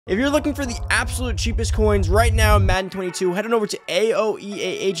If you're looking for the absolute cheapest coins right now in Madden 22, head on over to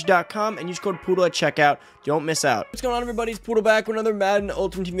aoeah.com and use code Poodle at checkout. Don't miss out. What's going on, everybody? It's Poodle back with another Madden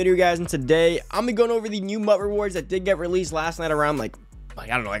Ultimate Team video, guys. And today, I'm going to be going over the new Mutrewards that did get released last night around like I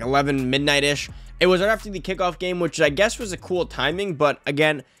don't know, like 11 midnight-ish. It was right after the kickoff game, which I guess was a cool timing, but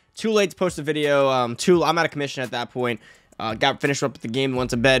again, too late to post a video. I'm out of commission at that point. Got finished up with the game,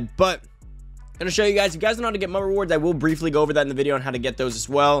 went to bed, but I'm gonna show you guys. If you guys don't know how to get Mutrewards, I will briefly go over that in the video on how to get those as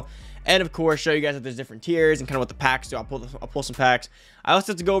well, and of course show you guys that there's different tiers and kind of what the packs do. I'll pull some packs. I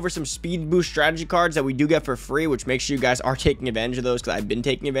also have to go over some speed boost strategy cards that we do get for free, which makes sure you guys are taking advantage of those, because I've been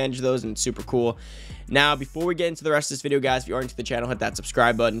taking advantage of those and it's super cool. Now, before we get into the rest of this video, guys, if you are new to the channel, hit that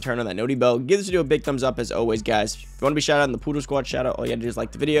subscribe button, turn on that noti bell, give this video a big thumbs up as always, guys. If you want to be shouted out in the Poodle Squad shout out, all you gotta do is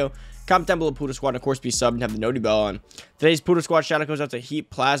like the video, comment down below Poodle Squad, and of course be subbed and have the noti bell on. Today's Poodle Squad shout out goes out to Heat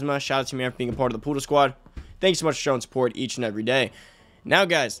Plasma. Shout out to me for being a part of the Poodle Squad. Thanks so much for showing support each and every day. Now,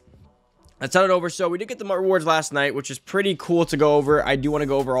 guys, let's head it over. So we did get the Mutrewards last night, which is pretty cool to go over. I do want to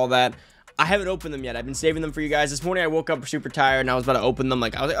go over all that. I haven't opened them yet. I've been saving them for you guys. This morning I woke up super tired and I was about to open them. I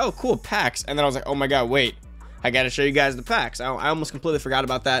was like, oh, cool, packs. And then I was like, oh my god, wait, I got to show you guys the packs. I almost completely forgot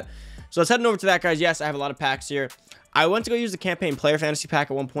about that. So let's head over to that, guys. Yes, I have a lot of packs here. I went to go use the campaign player fantasy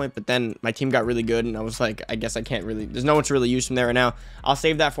pack at one point, but then my team got really good and I was like, I guess I can't really, there's no one to really use from there right now. I'll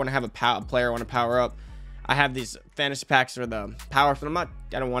save that for when I have a player I want to power up. I have these fantasy packs for the power, but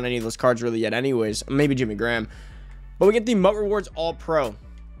I don't want any of those cards really yet anyways. Maybe Jimmy Graham. But we get the Mutrewards All Pro.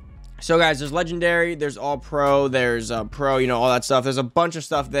 So guys, there's Legendary, there's All Pro, there's Pro, you know, all that stuff. There's a bunch of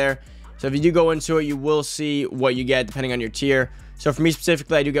stuff there. So if you do go into it, you will see what you get depending on your tier. So for me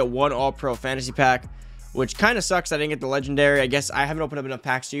specifically, I do get one All Pro fantasy pack, which kind of sucks I didn't get the Legendary. I guess I haven't opened up enough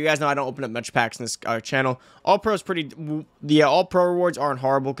packs. So you guys know I don't open up much packs in this channel. All Pro is the All Pro rewards aren't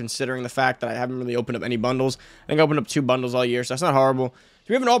horrible considering the fact that I haven't really opened up any bundles. I think I opened up 2 bundles all year, so that's not horrible. So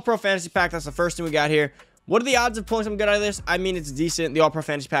we have an All Pro fantasy pack. That's the first thing we got here. What are the odds of pulling something good out of this? I mean, it's decent. The All Pro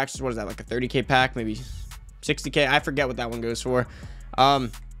fantasy packs is, what is that, like a 30k pack, maybe 60k? I forget what that one goes for.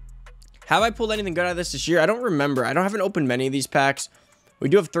 Have I pulled anything good out of this year? I don't remember. I haven't opened many of these packs. We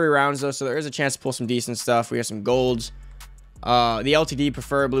do have 3 rounds though, so there is a chance to pull some decent stuff. We have some golds. The LTD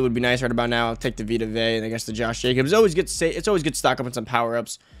preferably would be nice right about now. I'll take the Vita Vey and I guess the Josh Jacobs. It's always good to say, it's always good to stock up on some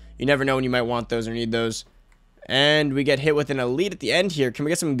power-ups. You never know when you might want those or need those. And we get hit with an elite at the end here. Can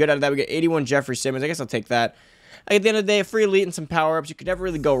we get some good out of that? We get 81 Jeffrey Simmons. I guess I'll take that. At the end of the day, a free elite and some power-ups. You could never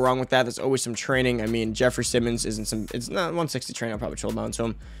really go wrong with that. There's always some training. I mean, Jeffrey Simmons isn't some, it's not 160 training. I'll probably hold on to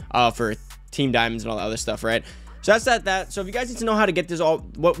him for team diamonds and all that other stuff, right? So that's that. So if you guys need to know how to get this all,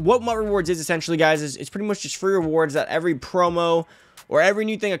 what Mutrewards is essentially, guys, is it's pretty much just free rewards that every promo or every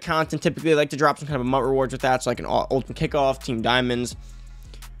new thing of content, typically they like to drop some kind of a Mutrewards with that. So like an ultimate kickoff, team diamonds,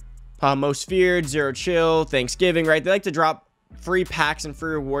 most feared, zero chill, Thanksgiving, right? They like to drop free packs and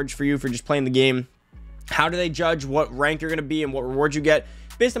free rewards for you for just playing the game. How do they judge what rank you're going to be and what rewards you get?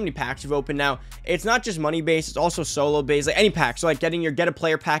 Based on how many packs you've opened. Now, it's not just money based, it's also solo based, like any pack. So like get a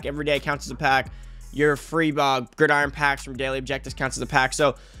player pack every day counts as a pack. Your free gridiron packs from daily objectives counts as a pack.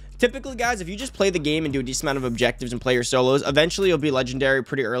 So typically, guys, if you just play the game and do a decent amount of objectives and play your solos, eventually you'll be legendary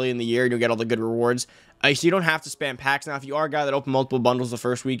pretty early in the year and you'll get all the good rewards. So you don't have to spam packs. Now, if you are a guy that opened multiple bundles the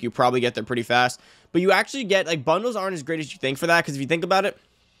first week, you probably get there pretty fast. But you actually get, like, bundles aren't as great as you think for that, because if you think about it,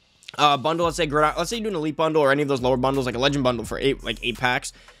 bundle, let's say you do an elite bundle or any of those lower bundles, like a legend bundle for 8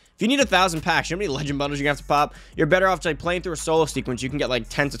 packs. If you need 1,000 packs, you know how many legend bundles you have to pop? You're better off just like playing through a solo sequence. You can get like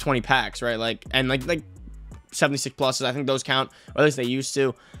 10 to 20 packs, right? Like 76 pluses. I think those count, or at least they used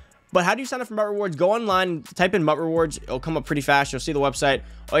to. But how do you sign up for Mutrewards? Go online, type in Mutrewards. It'll come up pretty fast. You'll see the website.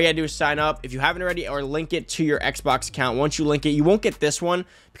 All you gotta do is sign up if you haven't already, or link it to your Xbox account. Once you link it, you won't get this one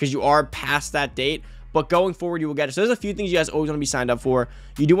because you are past that date. But going forward, you will get it. So there's a few things you guys always want to be signed up for.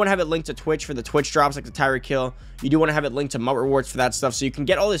 You do want to have it linked to Twitch for the Twitch drops, like the Tyreek Hill. You do want to have it linked to Mutrewards for that stuff, so you can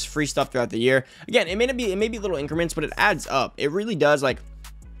get all this free stuff throughout the year. Again, it may be little increments, but it adds up. It really does. Like,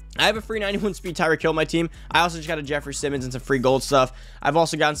 I have a free 91 speed Tyreek Hill on my team. I also just got a Jeffrey Simmons and some free gold stuff. I've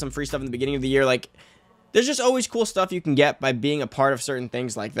also gotten some free stuff in the beginning of the year. Like, there's just always cool stuff you can get by being a part of certain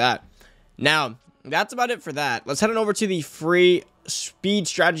things like that. Now, that's about it for that. Let's head on over to the free speed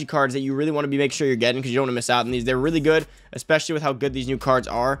strategy cards that you really want to make sure you're getting, because you don't want to miss out on these. They're really good, especially with how good these new cards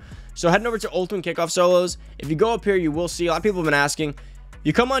are. So heading over to Ultimate Kickoff Solos. If you go up here, you will see, a lot of people have been asking.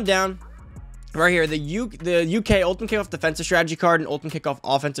 You come on down right here, the UK Ultimate Kickoff Defensive Strategy card and Ultimate Kickoff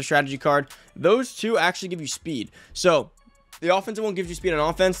Offensive Strategy card. Those two actually give you speed. So the offensive one gives you speed on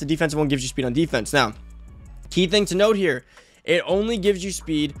offense, the defensive one gives you speed on defense. Now, key thing to note here, it only gives you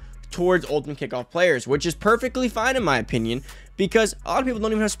speed towards Ultimate Kickoff players, which is perfectly fine in my opinion, because a lot of people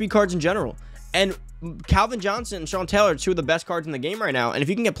don't even have speed cards in general. And Calvin Johnson and Sean Taylor are two of the best cards in the game right now, and if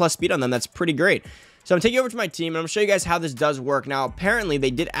you can get plus speed on them, that's pretty great. So I'm going to take you over to my team, and I'm going to show you guys how this does work. Now, apparently,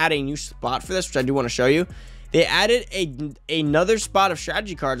 they did add a new spot for this, which I do want to show you. They added another spot of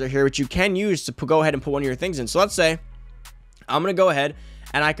strategy cards right here, which you can use to go ahead and put one of your things in. So let's say I'm going to go ahead,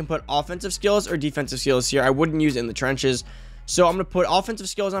 and I can put offensive skills or defensive skills here. I wouldn't use it in the trenches. So I'm going to put offensive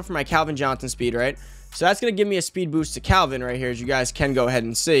skills on for my Calvin Johnson speed, right? So that's going to give me a speed boost to Calvin right here, as you guys can go ahead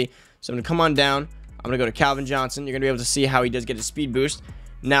and see. So I'm going to come on down. I'm going to go to Calvin Johnson. You're going to be able to see how he does get his speed boost.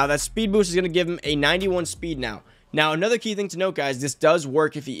 Now, that speed boost is going to give him a 91 speed now. Now, another key thing to note, guys, this does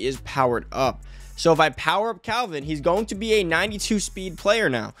work if he is powered up. So if I power up Calvin, he's going to be a 92 speed player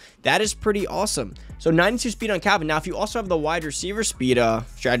now. That is pretty awesome. So 92 speed on Calvin. Now, if you also have the wide receiver speed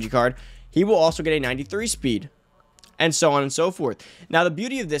strategy card, he will also get a 93 speed. And so on and so forth. Now, the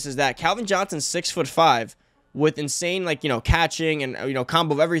beauty of this is that Calvin Johnson's 6'5" with insane, like, catching and,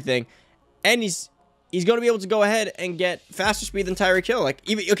 combo of everything. And he's going to be able to go ahead and get faster speed than Tyreek Hill. Like,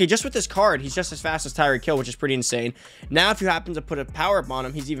 even, okay, just with this card, he's just as fast as Tyreek Hill, which is pretty insane. Now, if you happen to put a power up on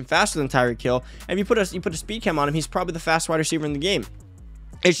him, he's even faster than Tyreek Hill. And if you put a speed cam on him, he's probably the fastest wide receiver in the game.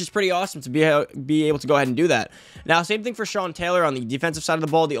 It's just pretty awesome to be able to go ahead and do that. Now, same thing for Sean Taylor on the defensive side of the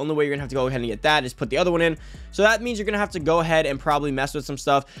ball. The only way you're going to have to go ahead and get that is put the other one in. So that means you're going to have to go ahead and probably mess with some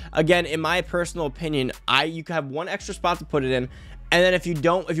stuff. Again, in my personal opinion, you can have one extra spot to put it in. And then if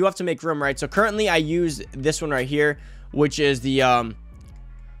you have to make room, right? So currently I use this one right here, which is the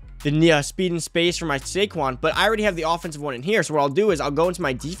speed and space for my Saquon, but I already have the offensive one in here. So what I'll do is I'll go into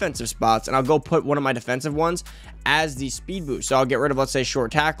my defensive spots and I'll go put one of my defensive ones as the speed boost. So I'll get rid of, let's say,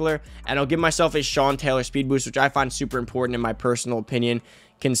 short tackler, and I'll give myself a Sean Taylor speed boost, which I find super important in my personal opinion,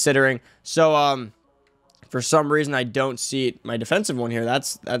 considering. So for some reason I don't see my defensive one here.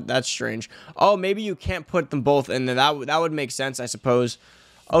 That's strange. Oh, maybe you can't put them both in there. That would make sense, I suppose.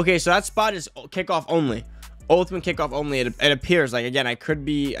 Okay, so that spot is kickoff only. Ultimate kickoff only. It appears like, again, I could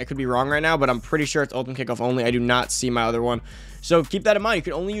be wrong right now, but I'm pretty sure it's ultimate kickoff only. I do not see my other one, so keep that in mind. You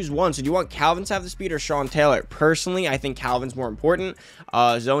can only use one. So do you want Calvin to have the speed or Sean Taylor? Personally, I think Calvin's more important.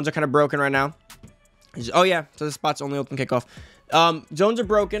 Zones are kind of broken right now. Oh yeah, so the spot's only ultimate kickoff. Zones are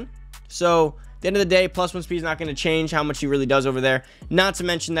broken, so at the end of the day, +1 speed is not going to change how much he really does over there. Not to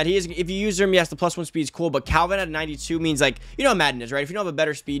mention that if you use him, yes, the +1 speed is cool, but Calvin at 92 means, like, you know how Madden is, right? If you don't have a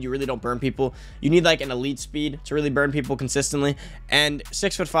better speed, you really don't burn people. You need, like, an elite speed to really burn people consistently. And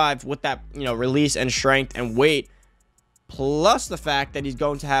 6'5" with that, release and strength and weight, plus the fact that he's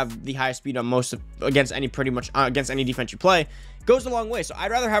going to have the highest speed on against any defense you play, goes a long way. So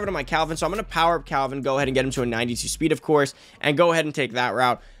I'd rather have it on my Calvin. So I'm going to power up Calvin, go ahead and get him to a 92 speed, of course, and go ahead and take that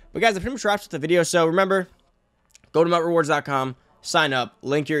route. But guys, that pretty much wraps up the video. So remember, go to Mutrewards.com, sign up,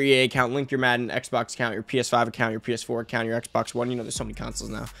 link your EA account, link your Madden Xbox account, your PS5 account, your PS4 account, your Xbox One. There's so many consoles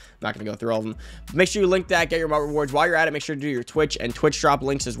now. I'm not going to go through all of them. But make sure you link that, get your Mutrewards. While you're at it, make sure to do your Twitch and Twitch drop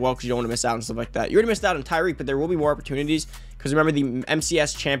links as well, because you don't want to miss out on stuff like that. You already missed out on Tyreek, but there will be more opportunities, because remember, the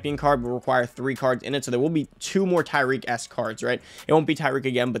MCS champion card will require 3 cards in it, so there will be 2 more Tyreek-esque cards, right? It won't be Tyreek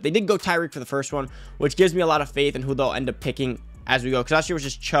again, but they did go Tyreek for the first one, which gives me a lot of faith in who they'll end up picking as we go, because last year was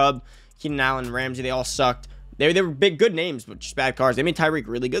just Chubb, Keenan Allen, Ramsey. They all sucked. They were good names, but just bad cards. They made Tyreek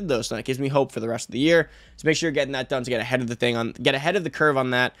really good, though, so that gives me hope for the rest of the year. So make sure you're getting that done to get ahead of the curve on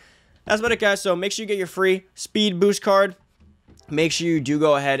that. That's about it, guys. So make sure you get your free speed boost card. Make sure you do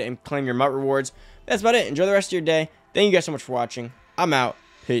go ahead and claim your Mutrewards. That's about it. Enjoy the rest of your day. Thank you guys so much for watching. I'm out.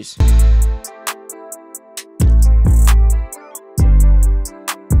 Peace.